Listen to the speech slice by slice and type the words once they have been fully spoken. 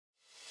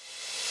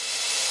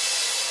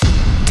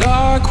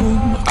like when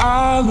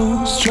I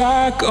lose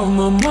track of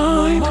my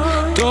mind.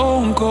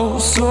 Don't go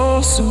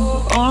so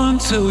soon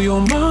until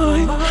you're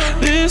mine.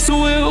 This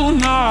will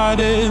not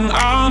end,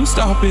 I'm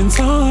stopping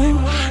time.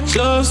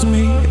 Just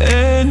me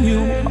and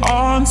you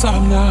on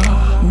time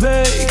now.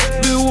 Make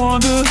me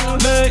wonder,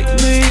 make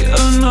me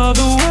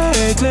another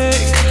way.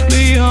 Take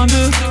me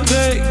under,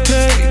 take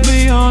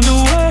me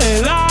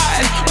underway.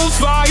 Light a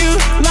fire,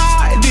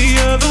 light the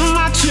other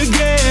match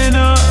again.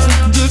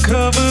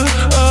 Undercover,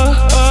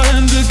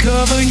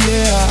 undercover,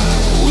 yeah.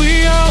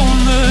 We own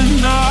the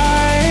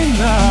night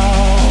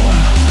now.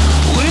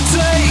 We're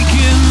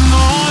taking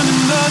on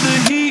another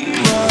heat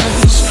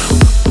rush.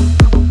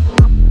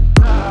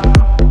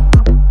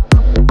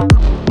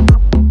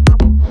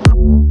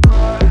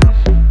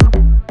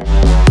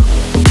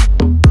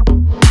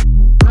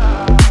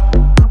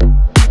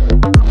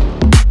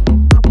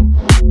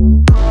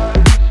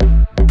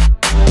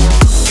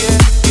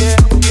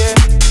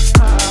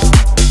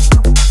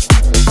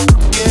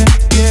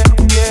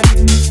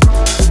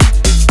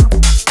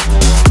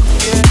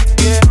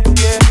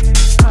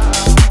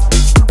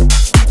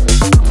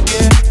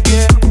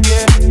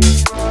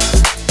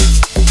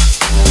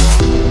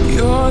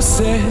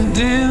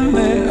 Standing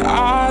there,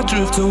 I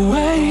drift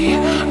away.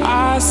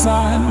 I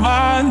sign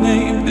my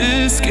name,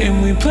 this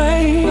game we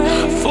play.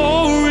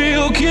 For